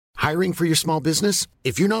Hiring for your small business?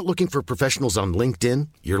 If you're not looking for professionals on LinkedIn,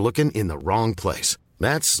 you're looking in the wrong place.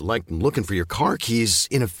 That's like looking for your car keys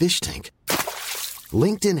in a fish tank.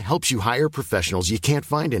 LinkedIn helps you hire professionals you can't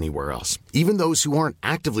find anywhere else, even those who aren't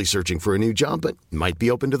actively searching for a new job but might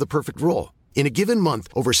be open to the perfect role. In a given month,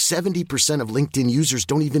 over 70% of LinkedIn users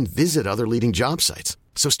don't even visit other leading job sites.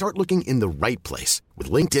 So start looking in the right place.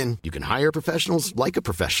 With LinkedIn, you can hire professionals like a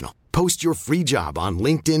professional. Post your free job on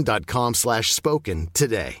linkedin.com/spoken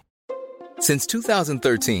today. Since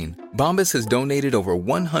 2013, Bombas has donated over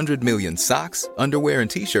 100 million socks, underwear, and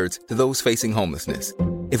T-shirts to those facing homelessness.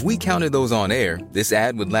 If we counted those on air, this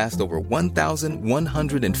ad would last over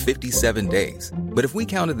 1,157 days. But if we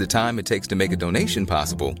counted the time it takes to make a donation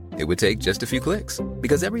possible, it would take just a few clicks.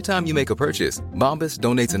 Because every time you make a purchase, Bombas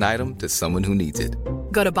donates an item to someone who needs it.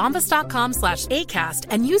 Go to bombas.com/ACAST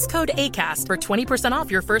and use code ACAST for 20% off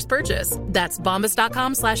your first purchase. That's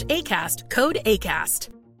bombas.com/ACAST, code ACAST.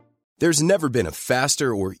 There's never been a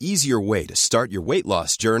faster or easier way to start your weight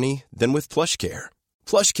loss journey than with PlushCare.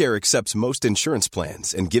 PlushCare accepts most insurance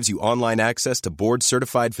plans and gives you online access to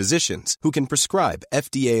board-certified physicians who can prescribe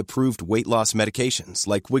FDA-approved weight loss medications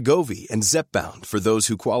like Wegovy and Zepbound for those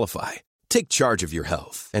who qualify. Take charge of your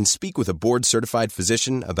health and speak with a board-certified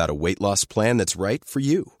physician about a weight loss plan that's right for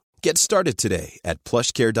you. Get started today at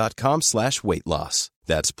plushcare.com/weight loss.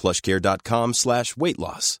 That's plushcare.com/weight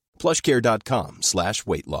loss.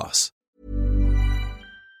 plushcare.com/weight loss.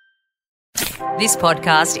 This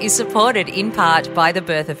podcast is supported in part by the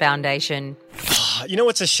Bertha Foundation. You know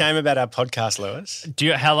what's a shame about our podcast, Lewis?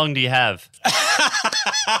 How long do you have?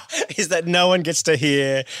 Is that no one gets to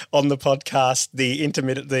hear on the podcast the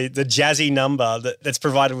jazzy number that's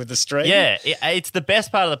provided with the stream. Yeah, it's the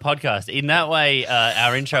best part of the podcast. In that way,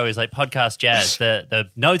 our intro is like podcast jazz.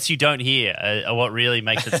 The notes you don't hear are what really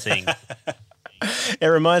makes it sing. It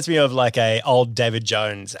reminds me of like a old David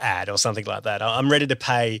Jones ad or something like that. I'm ready to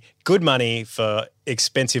pay good money for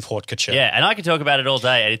expensive haute couture. Yeah, and I can talk about it all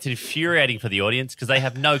day, and it's infuriating for the audience because they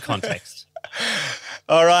have no context.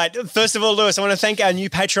 All right. First of all, Lewis, I want to thank our new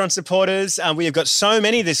Patreon supporters. We have got so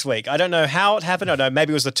many this week. I don't know how it happened. I don't know.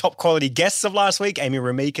 Maybe it was the top quality guests of last week, Amy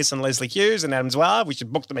Ramikis and Leslie Hughes and Adam Zwar. We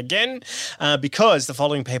should book them again because the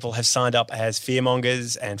following people have signed up as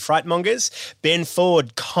fearmongers and frightmongers: Ben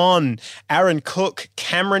Ford, Con, Aaron Cook,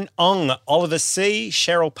 Cameron Ong, Oliver C.,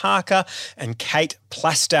 Cheryl Parker, and Kate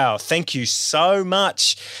Plastow. Thank you so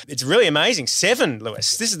much. It's really amazing. 7,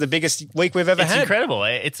 Lewis. This is the biggest week we've ever had. It's incredible.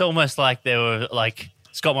 It's almost like there were like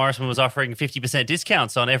Scott Morrison was offering 50%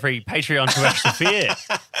 discounts on every Patreon to Rational Fear.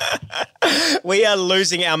 We are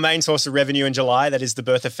losing our main source of revenue in July. That is the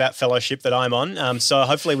Bertha Fellowship that I'm on. So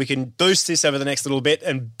hopefully we can boost this over the next little bit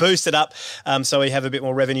and boost it up so we have a bit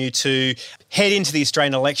more revenue to head into the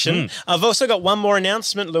Australian election. I've also got one more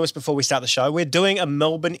announcement, Lewis, before we start the show. We're doing a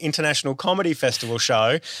Melbourne International Comedy Festival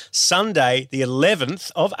show Sunday, the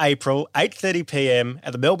 11th of April, 8:30 p.m.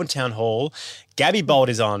 at the Melbourne Town Hall. Gabby Bolt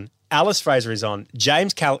is on. Alice Fraser is on,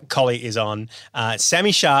 James Colley is on,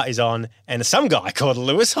 Sammy Shah is on, and some guy called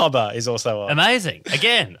Lewis Hobba is also on. Amazing.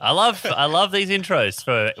 Again, I love these intros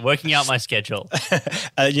for working out my schedule.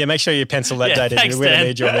 Yeah, make sure you pencil that date in. We're going to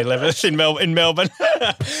need you on the 11th in Melbourne.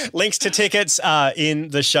 Links to tickets are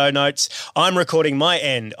in the show notes. I'm recording my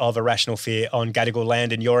end of Irrational Fear on Gadigal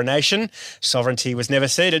land in your nation. Sovereignty was never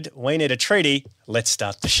ceded. We need a treaty. Let's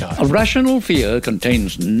start the show. Irrational Fear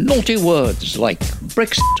contains naughty words like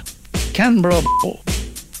Brexit, Canberra,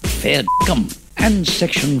 fair and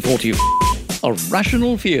Section 40.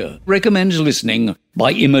 Irrational Fear recommends listening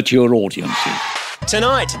by immature audiences.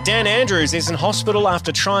 Tonight, Dan Andrews is in hospital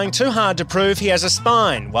after trying too hard to prove he has a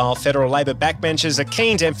spine, while federal Labor backbenchers are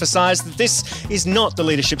keen to emphasise that this is not the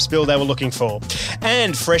leadership spill they were looking for.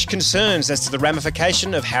 And fresh concerns as to the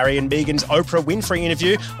ramification of Harry and Meghan's Oprah Winfrey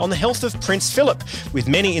interview on the health of Prince Philip, with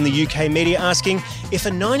many in the UK media asking, if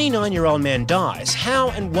a 99-year-old man dies,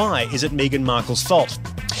 how and why is it Meghan Markle's fault?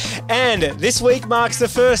 And this week marks the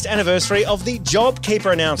first anniversary of the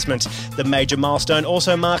JobKeeper announcement. The major milestone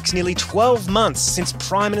also marks nearly 12 months since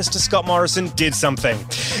Prime Minister Scott Morrison did something.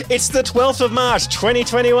 It's the 12th of March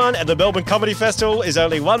 2021 and the Melbourne Comedy Festival is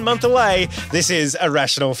only 1 month away. This is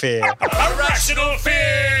Irrational Fear. Irrational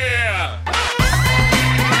Fear!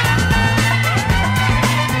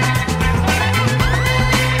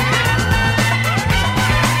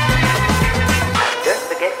 Don't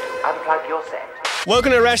forget to unplug your set.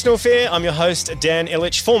 Welcome to Irrational Fear. I'm your host, Dan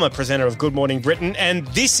Ilic, former presenter of Good Morning Britain, and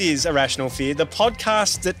this is Irrational Fear, the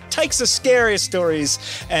podcast that takes the scariest stories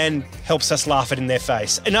and helps us laugh it in their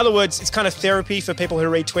face. In other words, it's kind of therapy for people who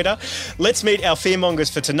read Twitter. Let's meet our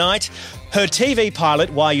fearmongers for tonight. Her TV pilot,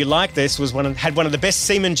 Why You Like This, had one of the best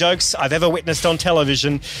semen jokes I've ever witnessed on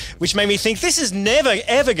television, which made me think this is never,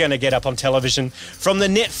 ever going to get up on television. From the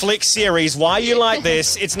Netflix series Why You Like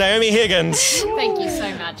This, it's Naomi Higgins. Thank you so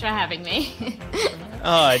much for having me.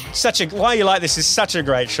 Oh, Why You Like This is such a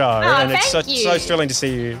great show, and it's so thrilling to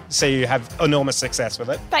see you have enormous success with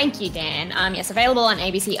it. Thank you, Dan. Yes, available on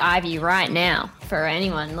ABC iView right now for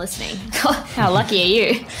anyone listening. How lucky are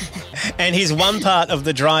you? And he's one part of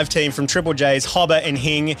the drive team from Triple J's Hobba and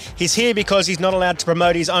Hing. He's here because he's not allowed to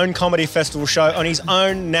promote his own comedy festival show on his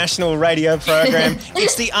own national radio program.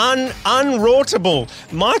 It's the unroutable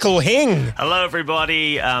Michael Hing. Hello,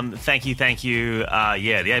 everybody. Thank you. The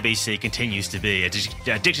ABC continues to be a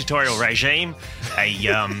dictatorial regime,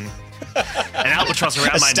 an albatross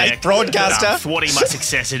around my neck, state broadcaster, thwarting my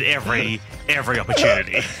success at every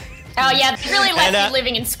opportunity. Oh, yeah, they've really left you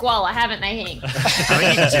living in squalor, haven't they, Hing? I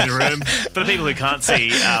mean, you can see the room. For the people who can't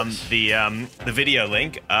see the video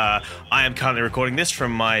link, I am currently recording this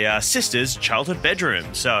from my sister's childhood bedroom.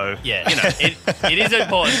 So, yeah, it is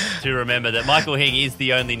important to remember that Michael Hing is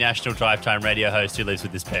the only national drive time radio host who lives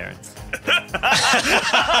with his parents.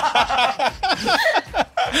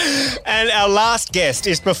 And our last guest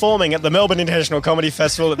is performing at the Melbourne International Comedy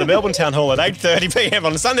Festival at the Melbourne Town Hall at 8:30 p.m.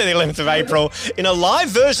 on Sunday the 11th of April in a live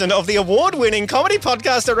version of the award-winning comedy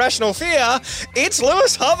podcast Irrational Fear. It's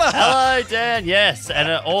Lewis Hobba. Hello, Dan. Yes, and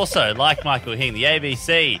also, like Michael Hing, the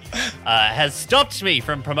ABC has stopped me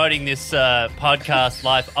from promoting this podcast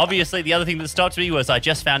live. Obviously, the other thing that stopped me was I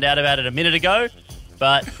just found out about it a minute ago,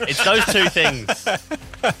 but it's those two things.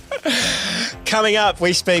 Coming up,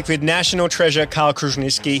 we speak with national treasure Karl.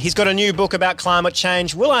 He's got a new book about climate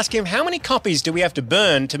change. We'll ask him how many copies do we have to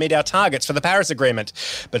burn to meet our targets for the Paris Agreement.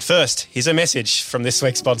 But first, here's a message from this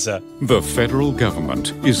week's sponsor. The federal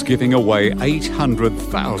government is giving away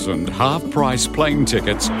 800,000 half-price plane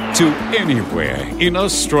tickets to anywhere in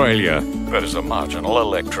Australia that is a marginal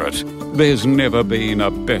electorate. There's never been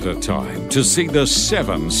a better time to see the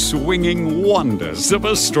 7 swinging wonders of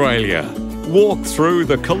Australia. Walk through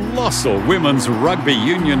the colossal women's rugby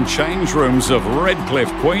union change rooms of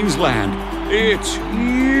Redcliffe, Queensland. It's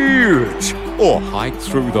huge. Or hike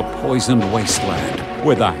through the poisoned wasteland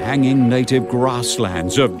where the hanging native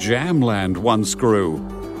grasslands of Jamland once grew.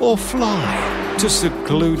 Or fly to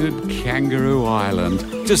secluded Kangaroo Island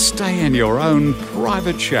to stay in your own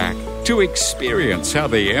private shack to experience how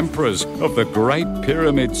the emperors of the Great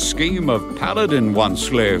Pyramid scheme of Paladin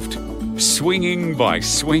once lived. Swinging by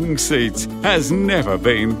Swing Seats has never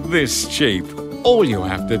been this cheap. All you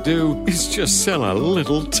have to do is just sell a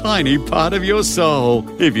little tiny part of your soul.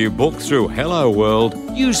 If you book through Hello World,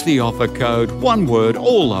 use the offer code, one word,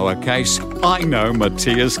 all lowercase, I know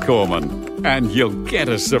Matthias Cormann, and you'll get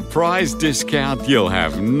a surprise discount you'll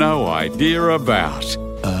have no idea about.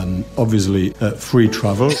 Obviously, free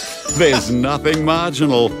travel. There's nothing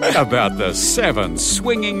marginal about the 7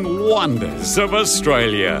 swinging wonders of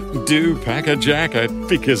Australia. Do pack a jacket,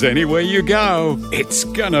 because anywhere you go, it's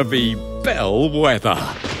gonna be bell weather.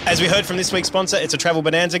 As we heard from this week's sponsor, it's a travel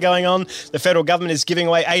bonanza going on. The federal government is giving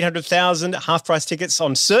away 800,000 half-price tickets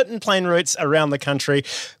on certain plane routes around the country.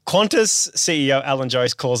 Qantas CEO Alan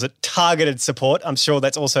Joyce calls it targeted support. I'm sure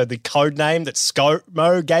that's also the code name that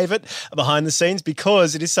ScoMo gave it behind the scenes,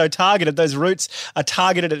 because it is so targeted. Those routes are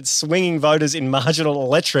targeted at swinging voters in marginal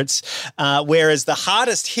electorates, whereas the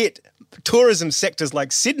hardest hit tourism sectors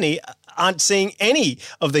like Sydney aren't seeing any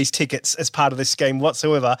of these tickets as part of this scheme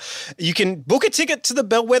whatsoever. You can book a ticket to the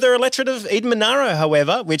bellwether electorate of Eden Monaro,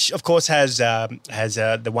 however, which of course has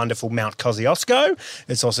the wonderful Mount Kosciuszko.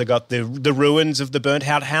 It's also got the ruins of the burnt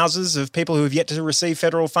out houses of people who have yet to receive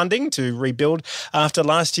federal funding to rebuild after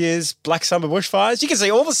last year's Black Summer bushfires. You can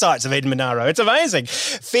see all the sites of Eden Monaro. It's amazing.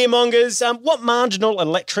 Fearmongers, what marginal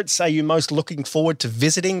electorates are you most looking forward to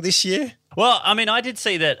visiting this year? Well, I mean, I did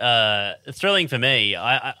see that thrilling for me.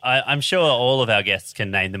 I'm sure all of our guests can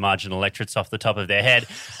name the marginal electorates off the top of their head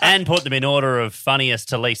and put them in order of funniest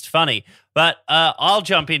to least funny. But I'll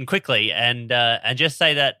jump in quickly and just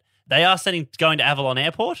say that they are going to Avalon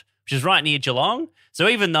Airport, which is right near Geelong. So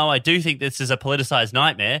even though I do think this is a politicised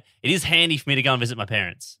nightmare, it is handy for me to go and visit my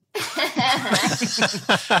parents. And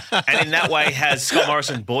in that way, has Scott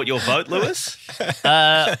Morrison bought your vote, Lewis?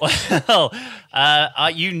 I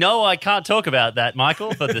can't talk about that,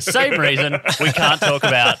 Michael, for the same reason we can't talk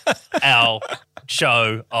about our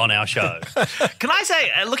show on our show. Can I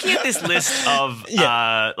say, looking at this list of,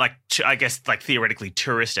 theoretically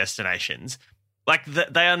tourist destinations, Like,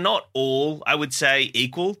 they are not all, I would say,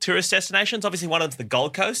 equal tourist destinations. Obviously, one of them's the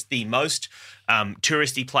Gold Coast, the most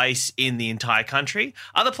touristy place in the entire country.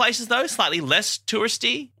 Other places, though, slightly less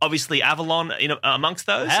touristy. Obviously, Avalon amongst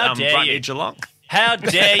those. How dare right you? near Geelong. How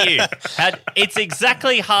dare you? It's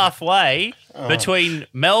exactly halfway between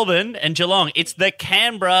Melbourne and Geelong. It's the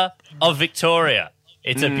Canberra of Victoria.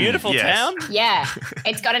 It's a beautiful town. Yeah.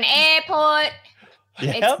 It's got an airport.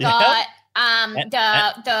 It's got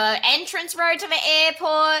the entrance road to the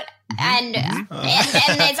airport. And there's,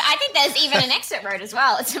 I think there's even an exit road as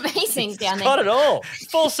well. It's amazing down there. Got it all.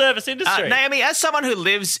 Full service industry. Naomi, as someone who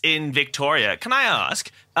lives in Victoria, can I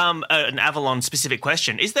ask an Avalon specific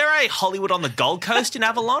question? Is there a Hollywood on the Gold Coast in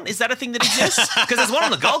Avalon? Is that a thing that exists? Because there's one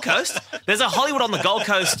on the Gold Coast. There's a Hollywood on the Gold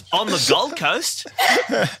Coast on the Gold Coast.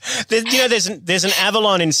 There's an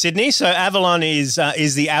Avalon in Sydney, so Avalon is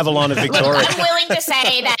the Avalon of Victoria. I'm willing to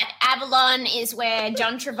say that Avalon is where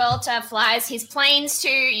John Travolta flies his planes to.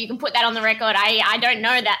 You can put that on the record. I don't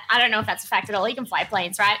know that. I don't know if that's a fact at all. He can fly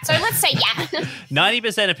planes, right? So let's say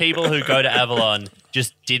 90% of people who go to Avalon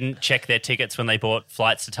just didn't check their tickets when they bought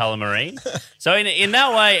flights to Tullamarine. So in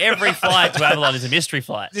that way, every flight to Avalon is a mystery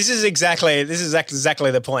flight. This is exactly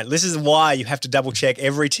the point. This is why you have to double check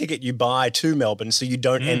every ticket you buy to Melbourne so you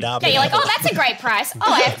don't end up. Yeah, you're like, oh, that's a great price.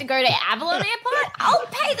 Oh, I have to go to Avalon Airport? I'll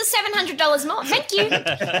pay the $700 more. Thank you.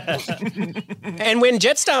 And when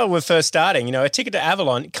Jetstar were first starting, a ticket to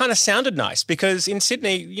Avalon kind of sounded nice because in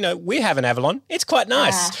Sydney, we have an Avalon. It's quite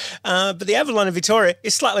nice. But the Avalon in Victoria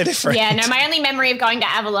is slightly different. Yeah, no, my only memory of going to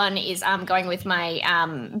Avalon is going with my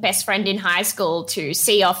best friend in high school to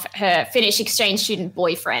see off her Finnish exchange student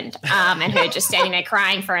boyfriend and her just standing there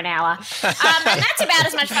crying for an hour. And that's about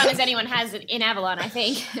as much fun as anyone has in Avalon, I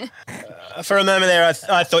think. For a moment there,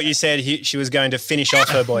 I thought you said she was going to finish off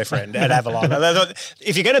her boyfriend at Avalon. I thought,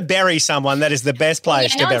 if you're going to bury someone, that is the best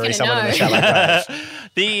place to bury someone in the shallow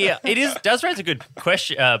grave. It does raise a good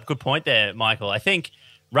question, good point there, Michael. I think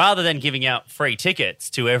rather than giving out free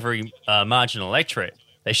tickets to every marginal electorate,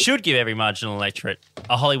 they should give every marginal electorate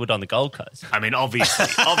a Hollywood on the Gold Coast. I mean, obviously,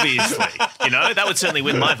 that would certainly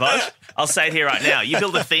win my vote. I'll say it here right now. You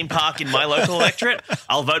build a theme park in my local electorate,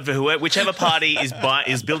 I'll vote for whichever party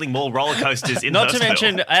is building more roller coasters in Not to Hurstville.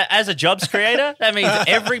 mention, as a jobs creator, that means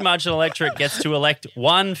every marginal electorate gets to elect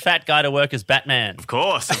one fat guy to work as Batman. Of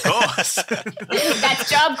course.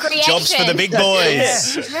 That's job creation. Jobs for the big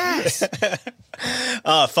boys. Yes.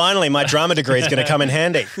 Oh, finally, my drama degree is going to come in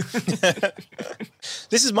handy.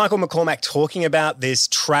 This is Michael McCormack talking about this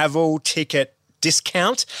travel ticket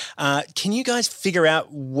discount. Can you guys figure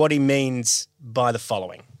out what he means by the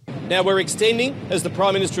following? Now, we're extending, as the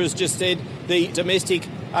Prime Minister has just said, the Domestic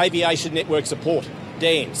Aviation Network Support,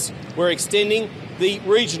 DANS. We're extending the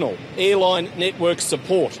Regional Airline Network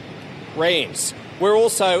Support, RANS. We're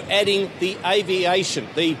also adding the aviation,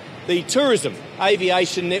 the Tourism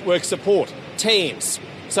Aviation Network Support, TANS.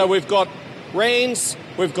 So we've got RANS,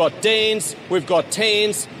 we've got DANS, we've got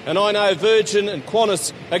TANS, and I know Virgin and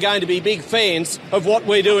Qantas are going to be big fans of what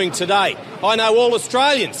we're doing today. I know all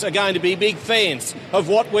Australians are going to be big fans of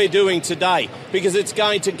what we're doing today because it's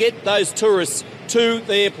going to get those tourists to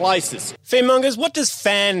their places. Fearmongers, what does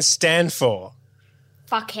FAN stand for?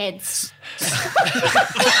 Fuckheads. And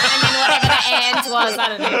then whatever the and was, I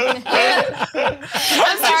don't know.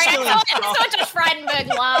 I'm sorry, I saw Josh Frydenberg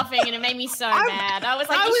laughing and it made me so mad. I was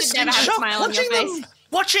like, you should never have a smile on your face.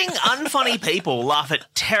 Watching unfunny people laugh at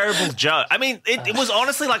terrible jokes. I mean, it was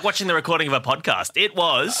honestly like watching the recording of a podcast.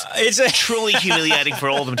 It's truly humiliating for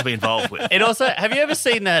all of them to be involved with. It also, have you ever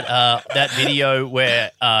seen that video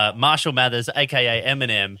where Marshall Mathers, a.k.a.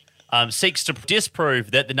 Eminem, seeks to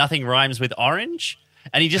disprove that nothing rhymes with orange?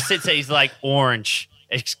 And he just sits there, he's like, orange.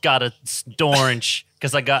 It's got a orange.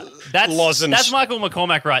 Because that's Michael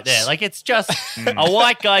McCormack right there. Like, it's just a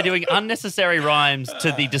white guy doing unnecessary rhymes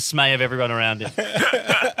to the dismay of everyone around him.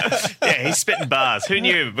 Yeah, he's spitting bars. Who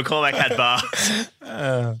knew McCormack had bars?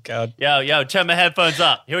 Oh, God. Yo, turn my headphones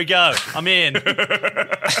up. Here we go. I'm in. Irrational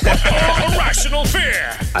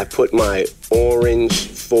fear. I put my orange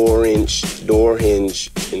 4-inch door hinge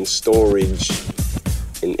in storage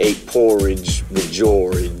and ate porridge with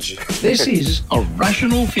George. This is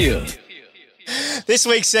Irrational Fear. This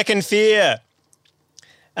week's second fear.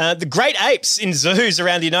 The great apes in zoos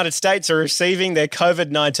around the United States are receiving their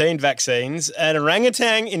COVID-19 vaccines. An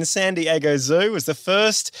orangutan in San Diego Zoo was the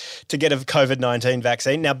first to get a COVID-19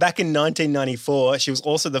 vaccine. Now, back in 1994, she was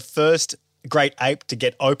also the first great ape to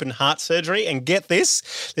get open heart surgery. And get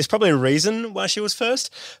this, there's probably a reason why she was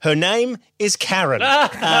first. Her name is Karen.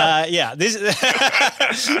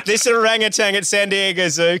 This orangutan at San Diego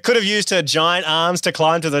Zoo could have used her giant arms to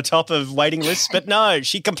climb to the top of waiting lists, but no,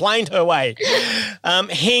 she complained her way.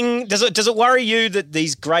 Hing, does it worry you that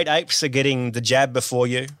these great apes are getting the jab before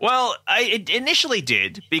you? Well, it initially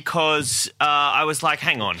did because I was like,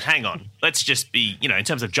 hang on. Let's just be, in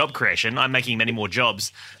terms of job creation, I'm making many more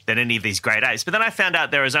jobs than any of these great apes. But then I found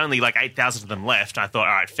out there is only like 8,000 of them left. I thought,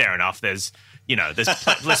 all right, fair enough. There's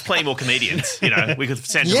plenty more comedians. We could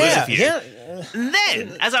stand to lose a few. Yeah. And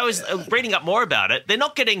then, as I was reading up more about it, they're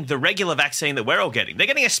not getting the regular vaccine that we're all getting. They're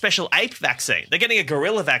getting a special ape vaccine. They're getting a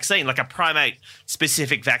gorilla vaccine, like a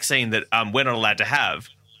primate-specific vaccine that we're not allowed to have.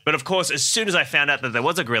 But, of course, as soon as I found out that there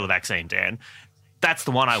was a gorilla vaccine, Dan, that's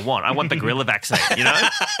the one I want. I want the gorilla vaccine,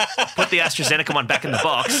 Put the AstraZeneca one back in the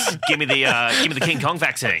box. Give me the King Kong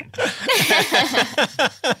vaccine. Kind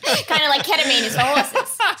of like ketamine is for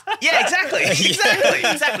horses. Yeah, exactly.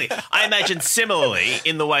 I imagine similarly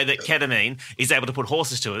in the way that ketamine is able to put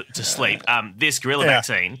horses to sleep, this gorilla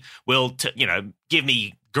vaccine will, give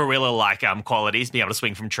me gorilla-like qualities, be able to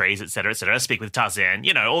swing from trees, et cetera, speak with Tarzan,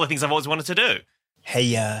 all the things I've always wanted to do.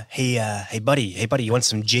 Hey, buddy, you want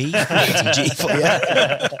some G? I got some G for you.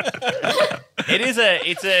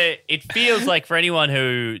 It feels like for anyone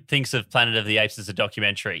who thinks of Planet of the Apes as a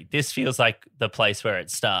documentary, this feels like the place where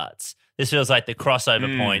it starts. This feels like the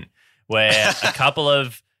crossover point where a couple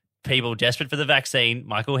of people desperate for the vaccine,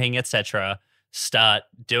 Michael Hing, etc., start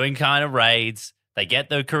doing kind of raids. They get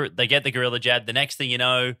the gorilla jab. The next thing you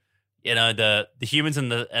know, the humans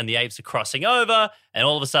and the apes are crossing over, and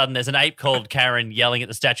all of a sudden there's an ape called Karen yelling at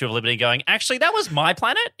the Statue of Liberty going, actually, that was my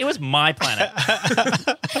planet? It was my planet.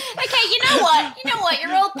 Okay, you know what?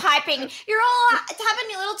 You're all piping. You're all having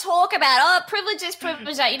your little talk about, privilege is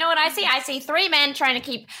privilege. You know what I see? I see three men trying to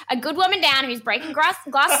keep a good woman down who's breaking glass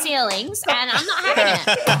ceilings, and I'm not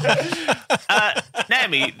having it.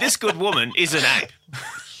 Naomi, this good woman is an ape.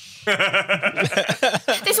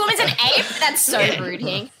 This woman's an ape? That's so rude,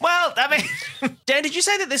 Hing. Well, I mean, Dan, did you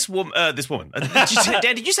say that this woman, Dan,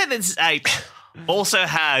 did you say that this ape also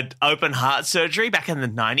had open heart surgery back in the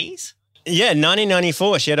 90s? Yeah,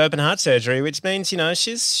 1994, she had open heart surgery, which means,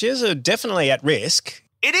 she's definitely at risk.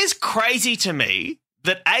 It is crazy to me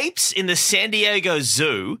that apes in the San Diego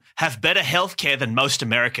Zoo have better healthcare than most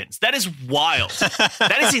Americans. That is wild.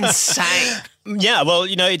 That is insane. Yeah, well,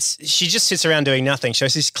 she just sits around doing nothing. So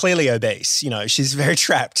she's clearly obese. She's very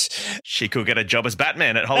trapped. She could get a job as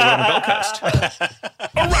Batman at Hollywood and Gold Coast.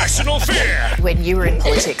 Irrational fear. When you were in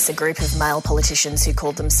politics, a group of male politicians who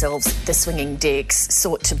called themselves the Swinging Dicks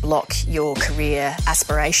sought to block your career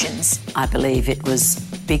aspirations. I believe it was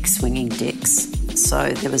big swinging dicks.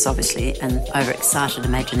 So there was obviously an overexcited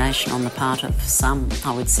imagination on the part of some,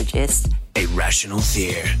 I would suggest. Irrational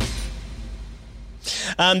fear.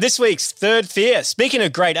 This week's third fear, speaking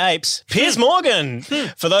of great apes, Piers Morgan.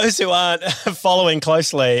 For those who aren't following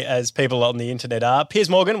closely, as people on the internet are, Piers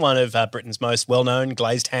Morgan, one of Britain's most well-known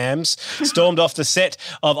glazed hams, stormed off the set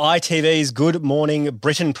of ITV's Good Morning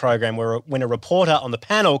Britain program when a reporter on the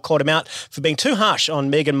panel called him out for being too harsh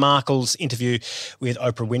on Meghan Markle's interview with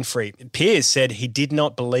Oprah Winfrey. Piers said he did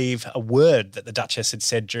not believe a word that the Duchess had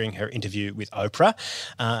said during her interview with Oprah,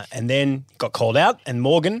 and then got called out, and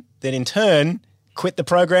Morgan then in turn quit the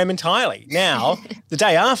program entirely. Now, the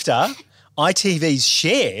day after, ITV's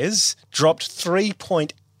shares dropped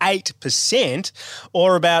 3.8%,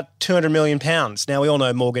 or about £200 million. Now, we all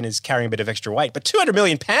know Morgan is carrying a bit of extra weight, but £200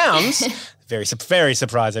 million? Very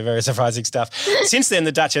surprising stuff. Since then,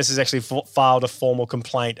 the Duchess has actually filed a formal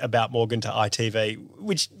complaint about Morgan to ITV,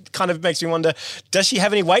 which kind of makes me wonder, does she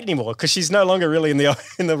have any weight anymore? Because she's no longer really in the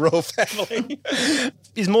royal family.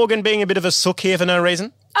 Is Morgan being a bit of a sook here for no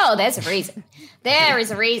reason? Oh, there's a reason. There is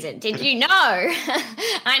a reason. Did you know?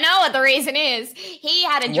 I know what the reason is. He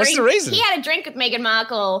had a drink. What's the reason? He had a drink with Meghan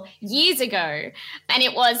Markle years ago, and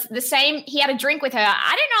it was the same. He had a drink with her.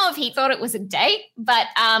 I don't know if he thought it was a date, but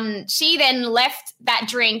she then left that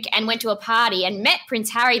drink and went to a party and met Prince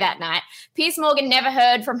Harry that night. Piers Morgan never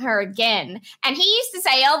heard from her again, and he used to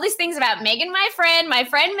say all these things about Meghan, my friend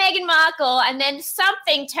Meghan Markle, and then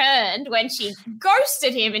something turned when she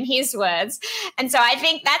ghosted him, in his words. And so I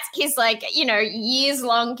think that's his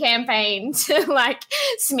years-long campaign to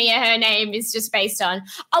smear her name is just based on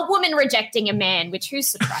a woman rejecting a man, which who's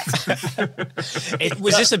surprised? It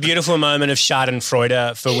was just a beautiful moment of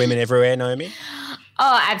Schadenfreude for women everywhere, Naomi.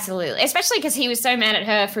 Oh, absolutely. Especially because he was so mad at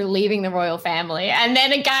her for leaving the royal family. And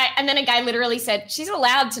then a guy literally said, she's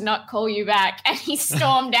allowed to not call you back. And he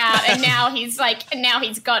stormed out. And now he's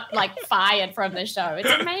got like fired from the show. It's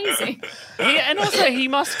amazing. And also he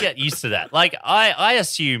must get used to that. Like I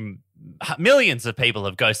assume millions of people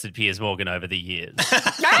have ghosted Piers Morgan over the years.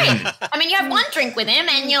 Right. I mean, you have one drink with him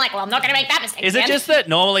and you're like, well, I'm not going to make that mistake Is again. it just that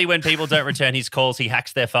normally when people don't return his calls, he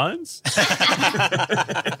hacks their phones?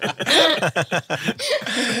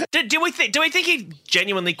 Do we think he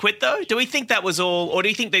genuinely quit, though? Do we think that was all, or do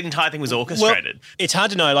you think the entire thing was orchestrated? Well, it's hard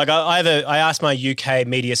to know. Like I asked my UK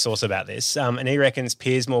media source about this, and he reckons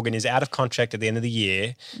Piers Morgan is out of contract at the end of the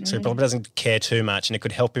year, so he probably doesn't care too much, and it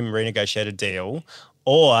could help him renegotiate a deal.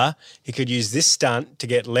 Or he could use this stunt to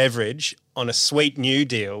get leverage on a sweet new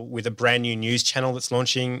deal with a brand new news channel that's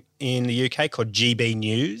launching in the UK called GB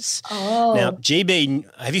News. Oh. Now,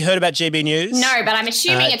 have you heard about GB News? No, but I'm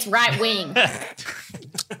assuming it's right wing.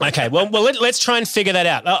 Okay, well let's try and figure that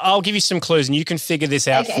out. I'll give you some clues and you can figure this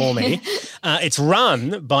out for me. It's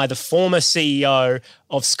run by the former CEO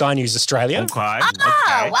of Sky News Australia. Okay.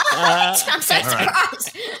 Oh, what? I'm so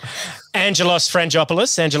surprised. Angelo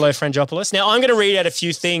Frangopoulos. Now, I'm going to read out a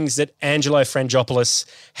few things that Angelo Frangopoulos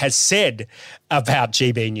has said about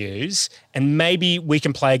GB News, and maybe we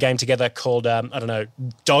can play a game together called,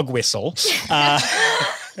 Dog Whistle. All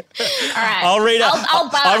right. I'll read out. I'll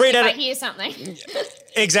bark if I hear something.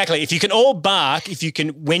 Exactly. If you can all bark,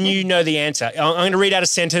 when you know the answer, I'm going to read out a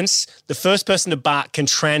sentence. The first person to bark can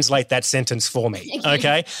translate that sentence for me.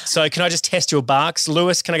 Okay? So can I just test your barks?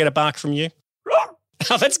 Lewis, can I get a bark from you?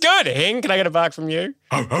 Oh, that's good. Hing, can I get a bark from you?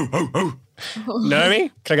 Naomi,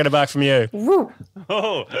 can I get a bark from you?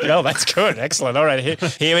 Oh, that's good. Excellent. All right,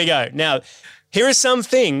 here we go. Now, here are some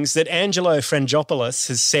things that Angelo Frangopoulos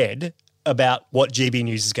has said about what GB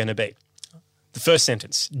News is going to be. The first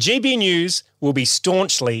sentence, GB News will be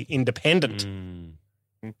staunchly independent.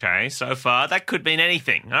 Okay, so far that could mean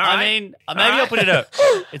anything. All right. I mean, maybe I'll put it up.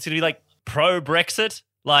 It's going to be like pro-Brexit,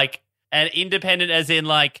 like, and independent as in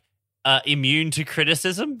like immune to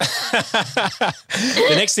criticism.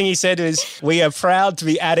 The next thing he said is, we are proud to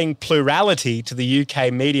be adding plurality to the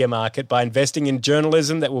UK media market by investing in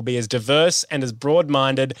journalism that will be as diverse and as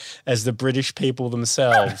broad-minded as the British people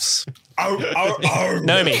themselves.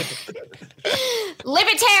 Naomi.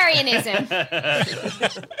 Libertarianism.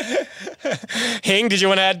 Hing, did you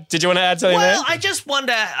want to add something there? Well, I just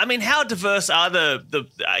wonder, I mean, how diverse are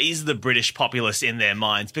is the British populace in their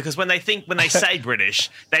minds? Because when they say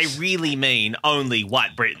British, they really mean only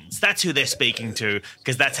white Britons. That's who they're speaking to,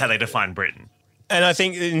 because that's how they define Britain. And I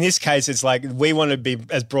think in this case, it's like we want to be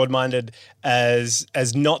as broad-minded as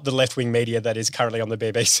not the left-wing media that is currently on the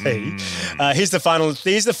BBC. Here's the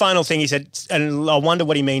final thing he said, and I wonder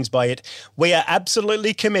what he means by it. We are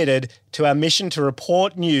absolutely committed to our mission to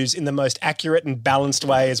report news in the most accurate and balanced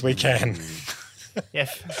way as we can.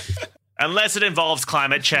 Yes. Unless it involves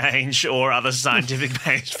climate change or other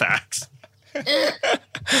scientific-based facts.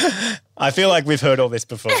 I feel like we've heard all this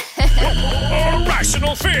before.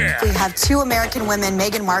 Irrational fear. We have two American women,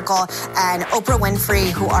 Meghan Markle and Oprah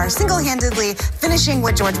Winfrey, who are single-handedly finishing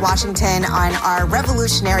what George Washington and our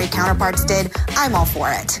revolutionary counterparts did. I'm all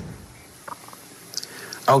for it.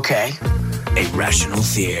 Okay. Irrational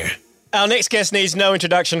fear. Our next guest needs no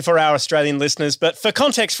introduction for our Australian listeners, but for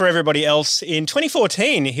context for everybody else, in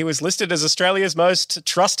 2014, he was listed as Australia's most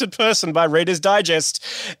trusted person by Reader's Digest,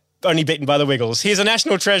 only beaten by the Wiggles. He's a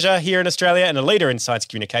national treasure here in Australia and a leader in science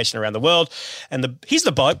communication around the world. And he's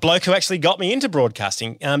the bloke who actually got me into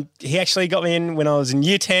broadcasting. He actually got me in when I was in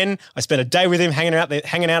year 10. I spent a day with him hanging out at the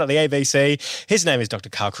ABC. His name is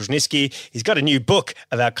Dr. Karl Krusniski. He's got a new book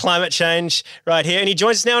about climate change right here, and he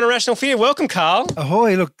joins us now on Irrational Fear. Welcome, Karl.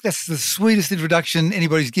 Ahoy. Look, that's the sweetest introduction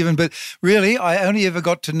anybody's given, but really, I only ever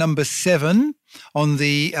got to number 7 on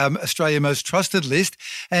the Australia Most Trusted list.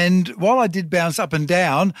 And while I did bounce up and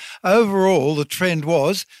down, overall the trend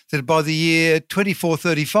was that by the year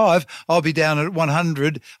 2435, I'll be down at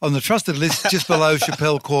 100 on the trusted list, just below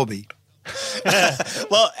Chappelle Corby.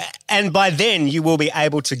 Well, and by then you will be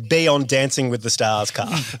able to be on Dancing with the Stars,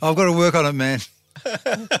 Karl. I've got to work on it, man.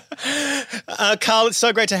 Karl, it's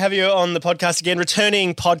so great to have you on the podcast again.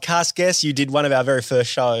 Returning podcast guest. You did one of our very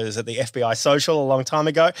first shows at the FBI Social a long time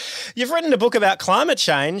ago. You've written a book about climate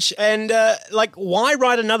change, and why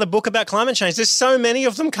write another book about climate change? There's so many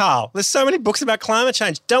of them, Karl. There's so many books about climate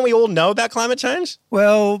change. Don't we all know about climate change?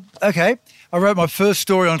 Well, okay. I wrote my first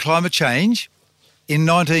story on climate change in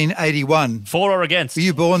 1981. For or against? Were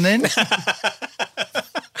you born then?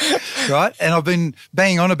 right? And I've been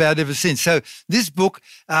banging on about it ever since. So this book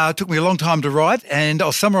took me a long time to write, and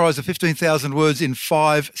I'll summarise the 15,000 words in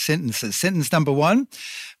 5 sentences. Sentence number 1,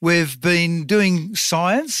 we've been doing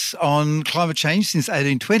science on climate change since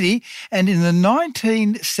 1820, and in the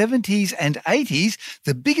 1970s and 80s,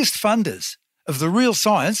 the biggest funders of the real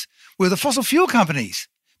science were the fossil fuel companies.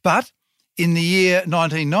 But in the year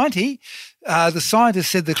 1990, the scientists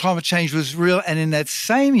said that climate change was real, and in that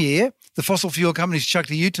same year, the fossil fuel companies chucked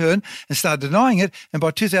a U-turn and started denying it, and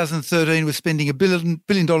by 2013, we're spending $1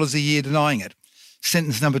 billion a year denying it.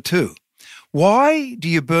 Sentence number 2. Why do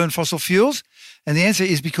you burn fossil fuels? And the answer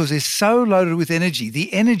is because they're so loaded with energy.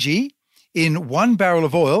 The energy in 1 barrel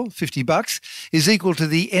of oil, $50, is equal to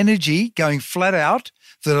the energy going flat out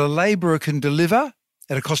that a labourer can deliver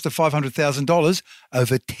at a cost of $500,000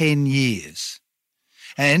 over 10 years.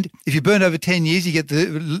 And if you burn over 10 years, you get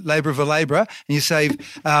the labour of a labourer and you save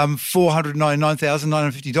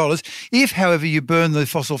 $499,950. If, however, you burn the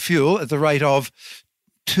fossil fuel at the rate of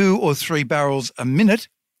 2 or 3 barrels a minute,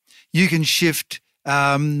 you can shift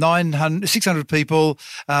 600 people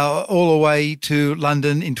all the way to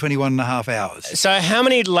London in 21 and a half hours. So how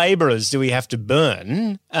many labourers do we have to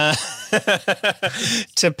burn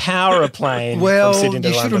to power a plane from Sydney to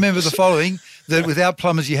London? You should remember the following, that without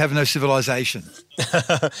plumbers you have no civilization.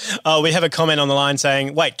 We have a comment on the line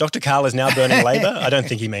saying, wait, Dr. Karl is now burning labour? I don't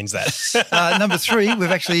think he means that. Number 3,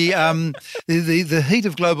 we've actually, the heat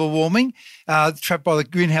of global warming trapped by the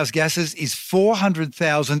greenhouse gases is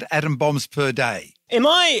 400,000 atom bombs per day. Am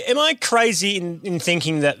I crazy in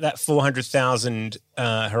thinking that 400,000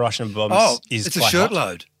 Hiroshima bombs is it's a quite shirt hot?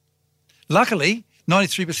 load. Luckily,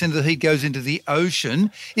 93% of the heat goes into the ocean.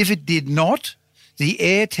 If it did not, the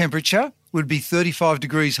air temperature would be 35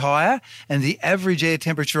 degrees higher, and the average air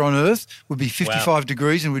temperature on Earth would be 55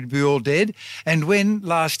 degrees, and we'd be all dead. And when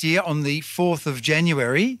last year, on the 4th of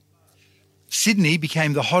January, Sydney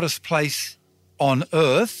became the hottest place on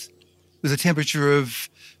Earth with a temperature of,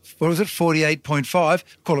 48.5,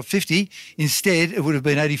 call it 50. Instead, it would have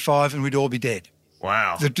been 85 and we'd all be dead.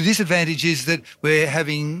 Wow. The disadvantage is that we're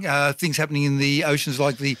having things happening in the oceans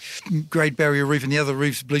like the Great Barrier Reef and the other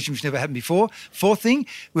reefs bleaching, which never happened before. Fourth thing,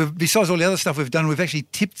 besides all the other stuff we've done, we've actually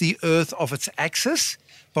tipped the Earth off its axis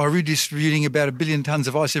by redistributing about 1 billion tonnes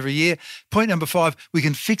of ice every year. Point number 5, we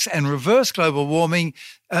can fix and reverse global warming.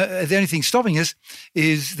 The only thing stopping us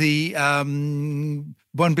is the $1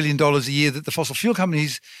 billion a year that the fossil fuel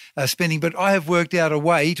companies are spending. But I have worked out a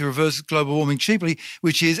way to reverse global warming cheaply,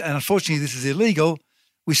 which is, and unfortunately this is illegal,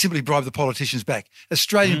 we simply bribe the politicians back.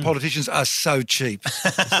 Australian politicians are so cheap.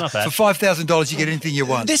 It's not bad. For $5,000, you get anything you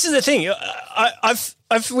want. This is the thing.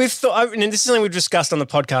 We've thought, and this is something we've discussed on the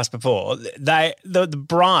podcast before. The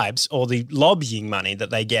bribes or the lobbying money that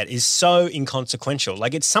they get is so inconsequential.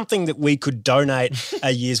 Like, it's something that we could donate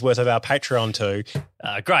a year's worth of our Patreon to.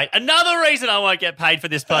 Great. Another reason I won't get paid for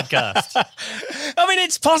this podcast. I mean,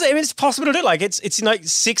 it's possible. It's possible to do. Like, it's like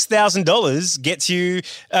 $6,000 gets you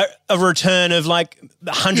a return of like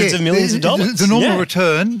hundreds of millions of dollars. The normal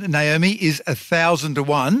return, Naomi, is 1,000 to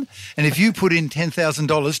 1, and if you put in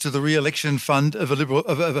 $10,000 to the re-election fund of a liberal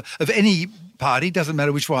of any party, doesn't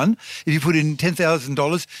matter which one, if you put in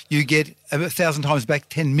 $10,000, you get 1,000 times back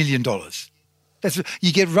 $10 million.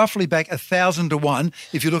 You get roughly back 1,000 to 1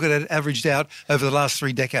 if you look at it averaged out over the last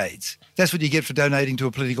 3 decades. That's what you get for donating to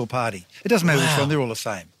a political party. It doesn't matter which one, they're all the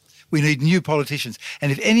same. We need new politicians.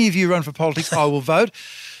 And if any of you run for politics, I will vote.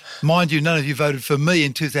 Mind you, none of you voted for me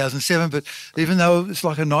in 2007, but even though it's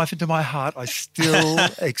like a knife into my heart, I still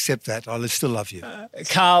accept that. I still love you.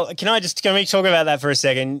 Karl, can we talk about that for a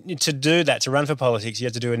second? To do that, to run for politics, you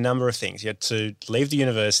have to do a number of things. You have to leave the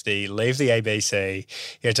university, leave the ABC.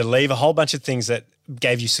 You have to leave a whole bunch of things that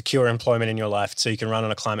gave you secure employment in your life so you can run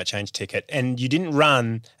on a climate change ticket. And you didn't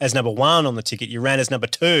run as number 1 on the ticket. You ran as number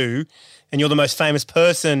 2, and you're the most famous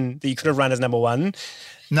person that you could have run as number 1.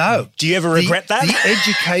 No. Do you ever regret that? The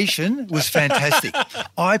education was fantastic.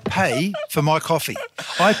 I pay for my coffee.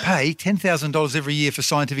 I pay $10,000 every year for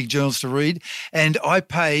scientific journals to read, and I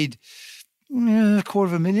paid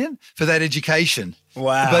 $250,000 for that education.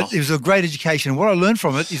 Wow. But it was a great education. What I learned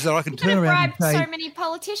from it is that I can turn around and say... so many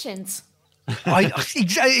politicians. But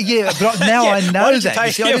now I know that.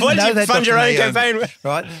 Why did you fund your own campaign?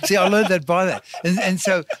 Right? See, I learned that by that. And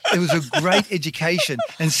so it was a great education.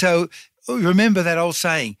 And so... remember that old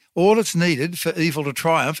saying, all that's needed for evil to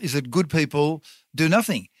triumph is that good people do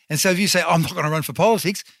nothing. And so if you say, I'm not going to run for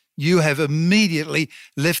politics, you have immediately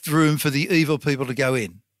left room for the evil people to go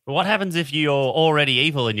in. What happens if you're already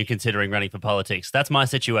evil and you're considering running for politics? That's my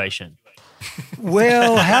situation.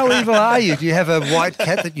 Well, how evil are you? Do you have a white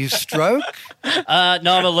cat that you stroke? No,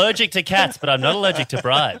 I'm allergic to cats, but I'm not allergic to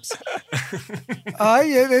bribes.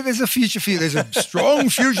 Yeah, there's a future for you. There's a strong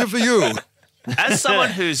future for you. As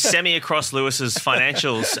someone who's semi-across Lewis's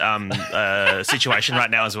financials situation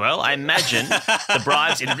right now as well, I imagine the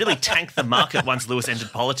bribes, it really tanked the market once Lewis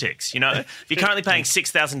entered politics. You know, if you're currently paying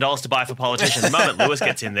 $6,000 to buy for politicians, the moment Lewis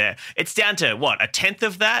gets in there, it's down to, what, a tenth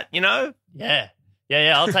of that, you know? Yeah,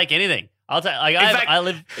 I'll take anything. I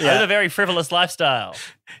live a very frivolous lifestyle.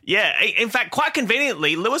 Yeah, in fact, quite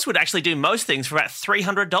conveniently, Lewis would actually do most things for about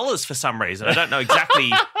 $300 for some reason. I don't know exactly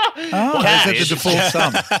what that is. The default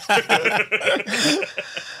sum.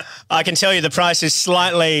 I can tell you the price is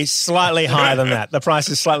slightly higher than that. The price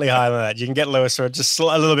is slightly higher than that. You can get Lewis for just a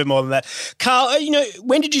little bit more than that. Karl,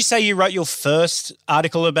 when did you say you wrote your first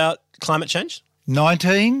article about climate change?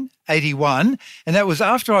 1981, and that was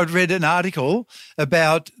after I'd read an article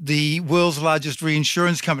about the world's largest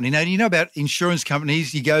reinsurance company. Now, you know about insurance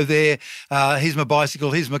companies. You go there, here's my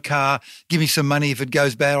bicycle, here's my car, give me some money. If it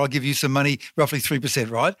goes bad, I'll give you some money, roughly 3%,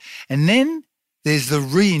 right? And then there's the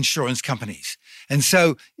reinsurance companies. And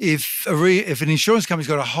so if an insurance company's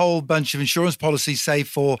got a whole bunch of insurance policies, say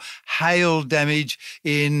for hail damage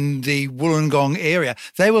in the Wollongong area,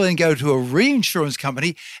 they will then go to a reinsurance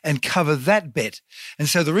company and cover that bet. And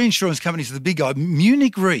so the reinsurance companies are the big guy.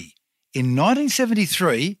 Munich Re, in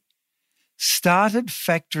 1973, started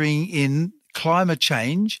factoring in climate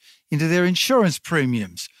change into their insurance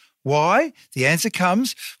premiums. Why? The answer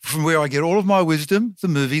comes from where I get all of my wisdom, the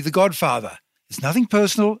movie The Godfather. It's nothing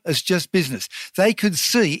personal, it's just business. They could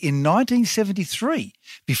see in 1973,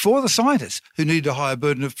 before the scientists who needed a higher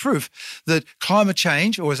burden of proof, that climate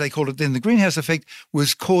change, or as they called it then, the greenhouse effect,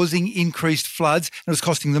 was causing increased floods and it was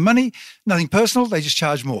costing them money. Nothing personal, they just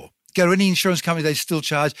charge more. Go to any insurance company, they still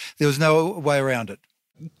charge. There was no way around it.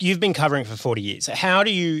 You've been covering it for 40 years. How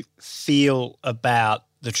do you feel about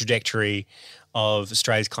the trajectory of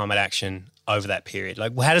Australia's climate action over that period?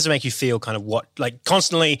 Like, how does it make you feel kind of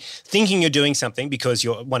constantly thinking you're doing something because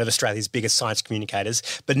you're one of Australia's biggest science communicators,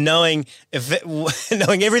 but knowing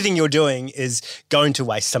everything you're doing is going to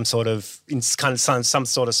waste some sort of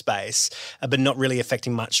space, but not really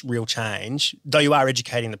affecting much real change, though you are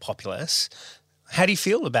educating the populace. How do you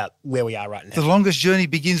feel about where we are right now? The longest journey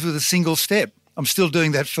begins with a single step. I'm still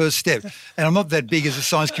doing that first step. And I'm not that big as a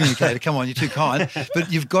science communicator. Come on, you're too kind. But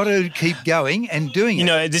you've got to keep going and doing it. You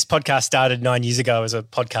know, this podcast started 9 years ago as a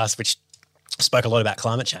podcast which spoke a lot about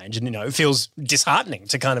climate change. And, it feels disheartening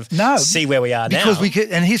to kind of see where we are now. Because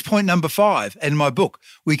and here's point number 5 in my book.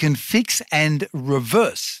 We can fix and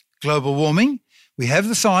reverse global warming. We have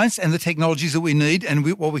the science and the technologies that we need and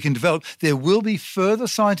what we can develop. There will be further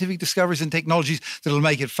scientific discoveries and technologies that will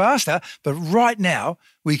make it faster. But right now,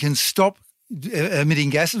 we can stop emitting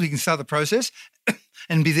gases. We can start the process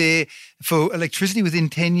and be there for electricity within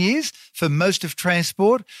 10 years, for most of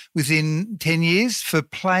transport within 10 years, for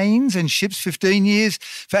planes and ships 15 years,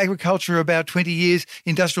 for agriculture about 20 years,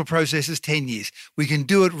 industrial processes 10 years. We can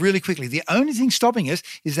do it really quickly. The only thing stopping us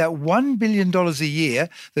is that $1 billion a year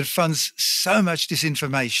that funds so much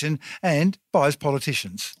disinformation and buys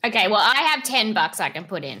politicians. Okay, well, I have $10 I can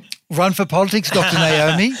put in. Run for politics, Dr.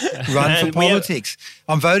 Naomi. Run for politics.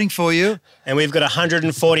 I'm voting for you. And we've got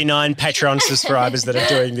 149 Patreon subscribers that are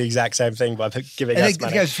doing the exact same thing by giving us money.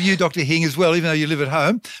 And it goes for you, Dr. Hing, as well, even though you live at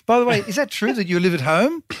home. By the way, is that true that you live at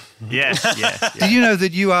home? Yes. Did you know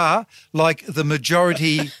that you are like the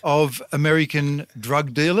majority of American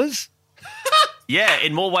drug dealers? Yeah,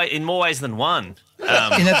 in more ways than one. In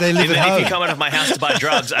that they live at home. If you come out of my house to buy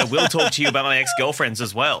drugs, I will talk to you about my ex-girlfriends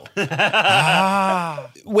as well.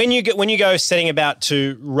 When you go setting about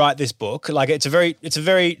to write this book, like it's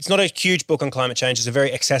not a huge book on climate change. It's a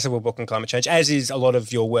very accessible book on climate change, as is a lot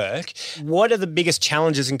of your work. What are the biggest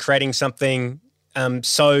challenges in creating something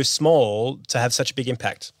so small to have such a big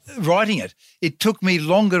impact? Writing it. It took me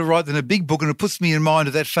longer to write than a big book, and it puts me in mind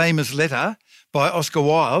of that famous letter by Oscar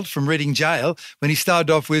Wilde from Reading Jail when he started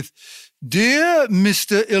off with, "Dear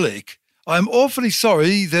Mr. Ilic, I'm awfully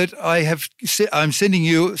sorry that I'm sending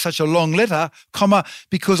you such a long letter,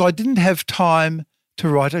 because I didn't have time to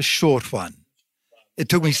write a short one." It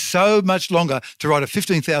took me so much longer to write a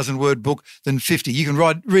 15,000-word book than 50. You can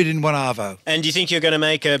read it in one arvo. And do you think you're going to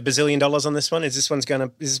make $1 billion on this one? Is this one going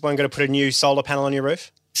to put a new solar panel on your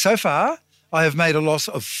roof? So far, I have made a loss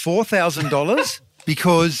of $4,000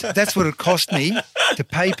 because that's what it cost me to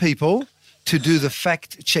pay people to do the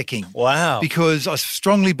fact-checking. Wow. Because I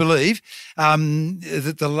strongly believe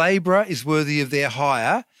that the labourer is worthy of their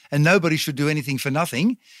hire and nobody should do anything for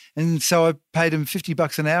nothing. And so I paid him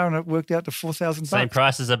 $50 an hour and it worked out to $4,000. Same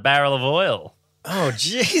price as a barrel of oil. Oh,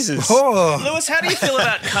 Jesus. Oh. Lewis, how do you feel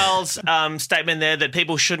about Karl's statement there that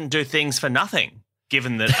people shouldn't do things for nothing,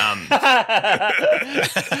 given that...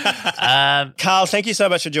 Karl, thank you so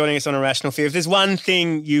much for joining us on Irrational Fear. If there's one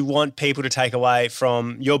thing you want people to take away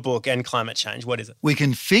from your book and climate change, what is it? We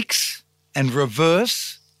can fix and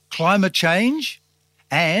reverse climate change,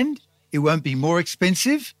 and it won't be more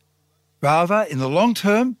expensive. Rather, in the long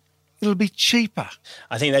term, it'll be cheaper.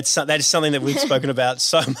 I think that is something that we've spoken about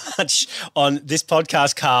so much on this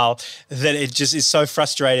podcast, Karl, that it just is so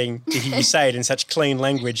frustrating to hear you say it in such clean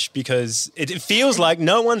language because it feels like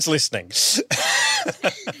no one's listening.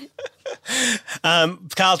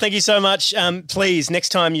 Karl, thank you so much. Please, next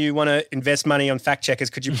time you want to invest money on fact checkers,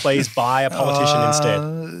 could you please buy a politician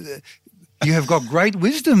instead? You have got great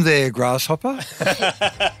wisdom there, Grasshopper.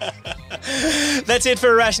 That's it for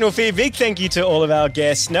Irrational Fear. Big thank you to all of our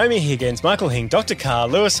guests, Naomi Higgins, Michael Hing, Dr. Karl,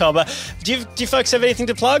 Lewis Hobba. Do you folks have anything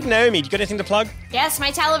to plug? Naomi, do you got anything to plug? Yes, my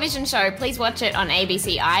television show. Please watch it on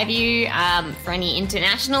ABC iView. For any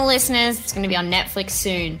international listeners, it's going to be on Netflix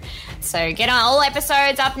soon. So get on all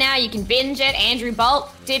episodes up now. You can binge it. Andrew Bolt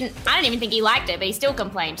I don't even think he liked it, but he still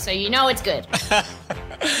complained. So you know it's good.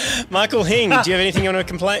 Michael Hing, do you have anything you want to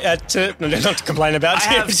complain not to complain about?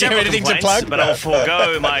 I have do you have anything to plug? But I'll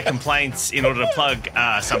forego my complaints in order to plug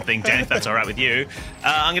something, Dan, if that's all right with you.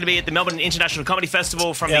 I'm going to be at the Melbourne International Comedy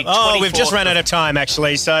Festival from the 24th. Oh, we've just run out of time,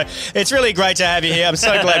 actually. So it's really great to have you here. I'm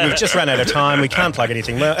so glad we've just run out of time. We can't plug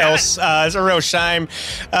anything else. It's a real shame.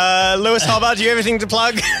 Lewis Hobba, do you have anything to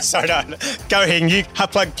plug? Sorry, no. Go, Hing.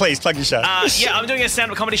 Please plug your show. Yeah, I'm doing a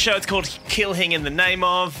stand-up comedy show. It's called Kill Hing in the Name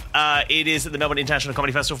of. It is at the Melbourne International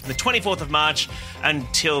Comedy Festival from the 24th of March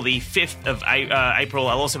until the 5th of April.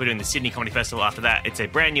 I'll also be doing the Sydney Comedy Festival after that. It's a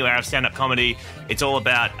brand new era of stand-up comedy. It's all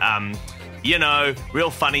about, real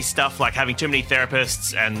funny stuff like having too many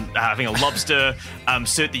therapists and having a lobster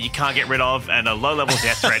suit that you can't get rid of and a low-level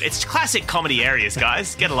death threat. It's classic comedy areas,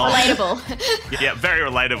 guys. Get along. Relatable. Yeah, very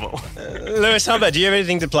relatable. Lewis Hobba, do you have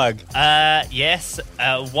anything to plug? Yes.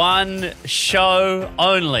 One show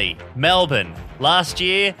only. Melbourne. Last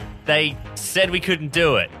year, they said we couldn't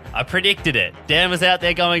do it. I predicted it. Dan was out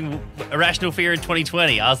there going Irrational Fear in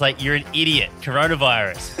 2020. I was like, you're an idiot.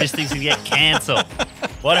 Coronavirus. This thing's going to get cancelled.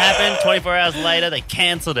 What happened? 24 hours later, they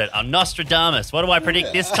cancelled it. I'm Nostradamus. What do I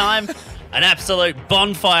predict this time? An absolute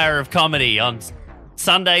bonfire of comedy on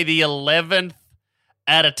Sunday the 11th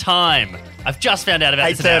at a time. I've just found out about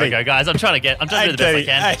this an hour ago, guys. I'm trying to do the best I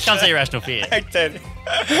can. Come see Irrational Fear.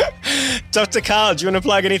 8:30. Dr. Karl, do you want to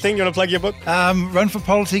plug anything? Do you want to plug your book? Run for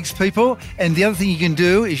politics, people. And the other thing you can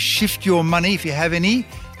do is shift your money, if you have any,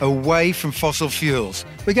 away from fossil fuels.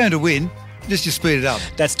 We're going to win. Just speed it up.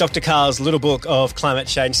 That's Dr. Karl's little book of climate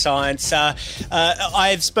change science.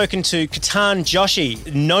 I've spoken to Katan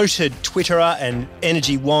Joshi, noted Twitterer and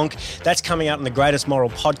energy wonk. That's coming out in the greatest moral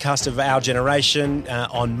podcast of our generation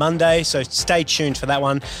on Monday, so stay tuned for that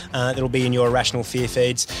one. It'll be in your Irrational Fear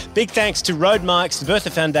feeds. Big thanks to Road Mikes, the Bertha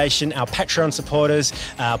Foundation, our Patreon supporters,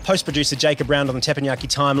 our post-producer Jacob Round on the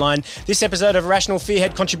Teppanyaki timeline. This episode of Irrational Fear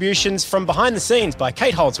had contributions from behind the scenes by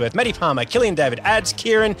Kate Holdsworth, Maddie Palmer, Killian David, Ads,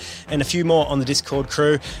 Kieran, and a few more on the Discord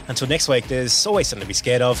crew. Until next week, there's always something to be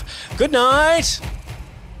scared of. Good night.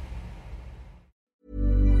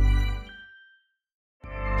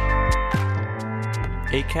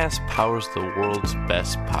 Acast powers the world's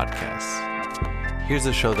best podcasts. Here's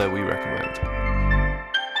a show that we recommend.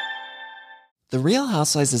 The Real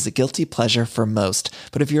Housewives is a guilty pleasure for most,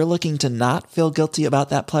 but if you're looking to not feel guilty about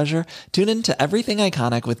that pleasure, tune in to Everything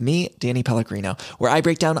Iconic with me, Danny Pellegrino, where I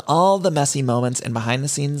break down all the messy moments and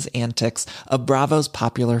behind-the-scenes antics of Bravo's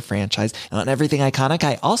popular franchise. And on Everything Iconic,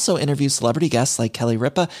 I also interview celebrity guests like Kelly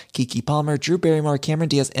Ripa, Keke Palmer, Drew Barrymore, Cameron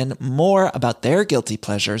Diaz, and more about their guilty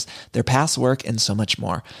pleasures, their past work, and so much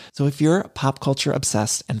more. So if you're pop culture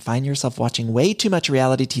obsessed and find yourself watching way too much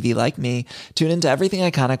reality TV like me, tune in to Everything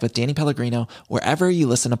Iconic with Danny Pellegrino, wherever you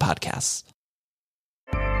listen to podcasts.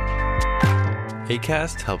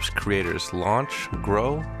 Acast helps creators launch,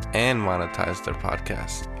 grow, and monetize their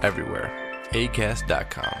podcasts everywhere.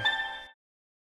 Acast.com.